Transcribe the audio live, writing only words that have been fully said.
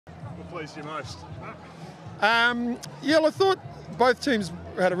pleased you most? Yeah, well, I thought both teams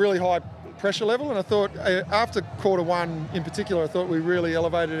had a really high pressure level, and I thought after quarter one in particular, I thought we really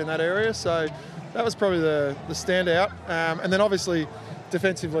elevated in that area. So that was probably the standout. And then obviously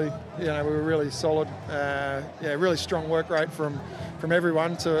defensively, we were really solid. Really strong work rate from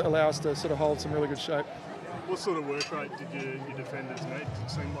everyone to allow us to sort of hold some really good shape. What sort of work rate did your defenders need? It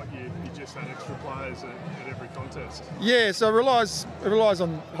seemed like you just had extra players at every contest. Yeah, so it relies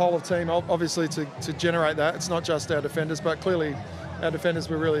on the whole of team, obviously, to generate that. It's not just our defenders, but clearly our defenders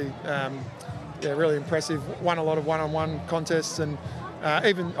were really, really impressive. Won a lot of one-on-one contests, and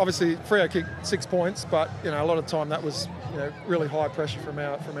even obviously Freo kicked 6 points, but a lot of the time that was really high pressure from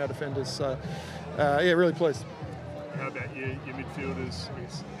our defenders. So really pleased. How about your midfielders,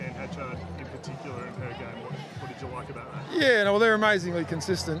 Anne Hatchard in particular in her game? What did you like about that? Yeah, well, they're amazingly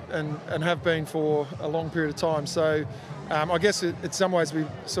consistent and have been for a long period of time. So I guess in some ways we've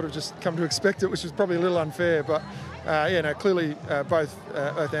sort of just come to expect it, which is probably a little unfair. But clearly both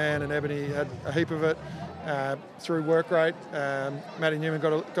Anne and Ebony had a heap of it through work rate. Maddie Newman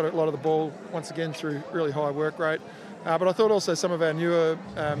got a lot of the ball once again through really high work rate. But I thought also some of our newer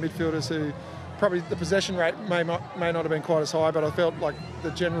midfielders who probably the possession rate may not have been quite as high, but I felt like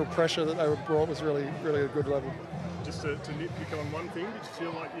the general pressure that they were brought was really, really a good level. Just to nitpick on one thing, did you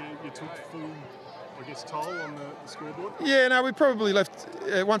feel like you took full, toll on the scoreboard? Yeah, no, we probably left,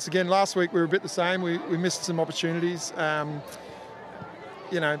 once again, last week we were a bit the same. We missed some opportunities, but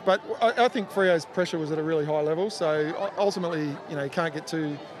I think Freo's pressure was at a really high level, so ultimately, you can't get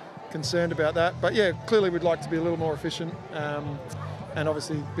too concerned about that. But yeah, clearly we'd like to be a little more efficient and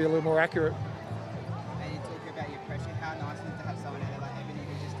obviously be a little more accurate. How nice is it to have someone out there like Ebony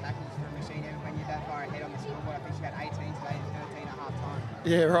who just tackles for a machine, and when you're that far ahead on the scoreboard? I think she had 18 today and 13 at half time.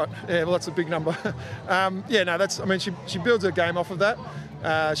 Yeah, right. Yeah, well, that's a big number. She builds her game off of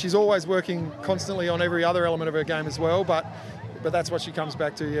that. She's always working constantly on every other element of her game as well, but that's what she comes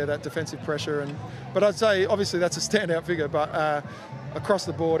back to, that defensive pressure. But I'd say obviously that's a standout figure, but across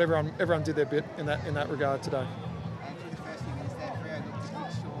the board, everyone did their bit in that regard today.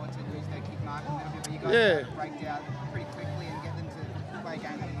 Yeah. Break down pretty quickly and get them to play a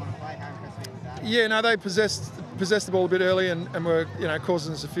game that they want to play. How impressive was that? Yeah, no, they possessed the ball a bit early and were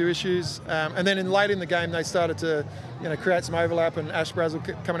causing us a few issues. And then late in the game they started to create some overlap, and Ash Brazel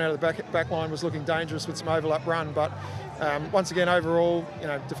coming out of the back line was looking dangerous with some overlap run. But once again, overall,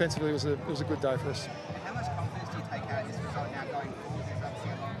 defensively it was a good day for us. And how much confidence do you take out of this result now going forward? There's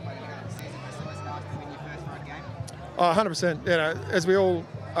obviously a long way to go in the season, but it's always nice to win your first road game. 100%. As we all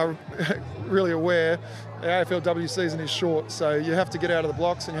are really aware, the AFLW season is short, so you have to get out of the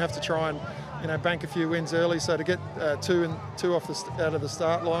blocks and you have to try and bank a few wins early. So to get two out of the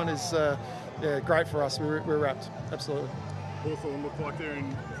start line is great for us. We're wrapped, absolutely. Hawthorn look like they're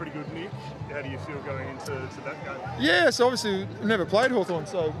in pretty good nick. How do you feel going into that game? Yeah, so obviously we've never played Hawthorn,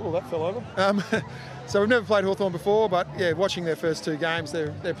 so that fell over. So we've never played Hawthorn before, but yeah, watching their first two games,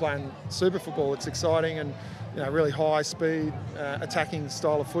 they're playing super football. It's exciting and really high speed, attacking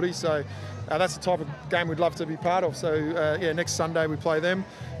style of footy. So that's the type of game we'd love to be part of. So next Sunday we play them.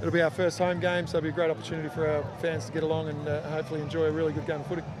 It'll be our first home game, so it'll be a great opportunity for our fans to get along and hopefully enjoy a really good game of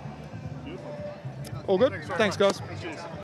footy. Beautiful. All good? Thanks guys. Cheers.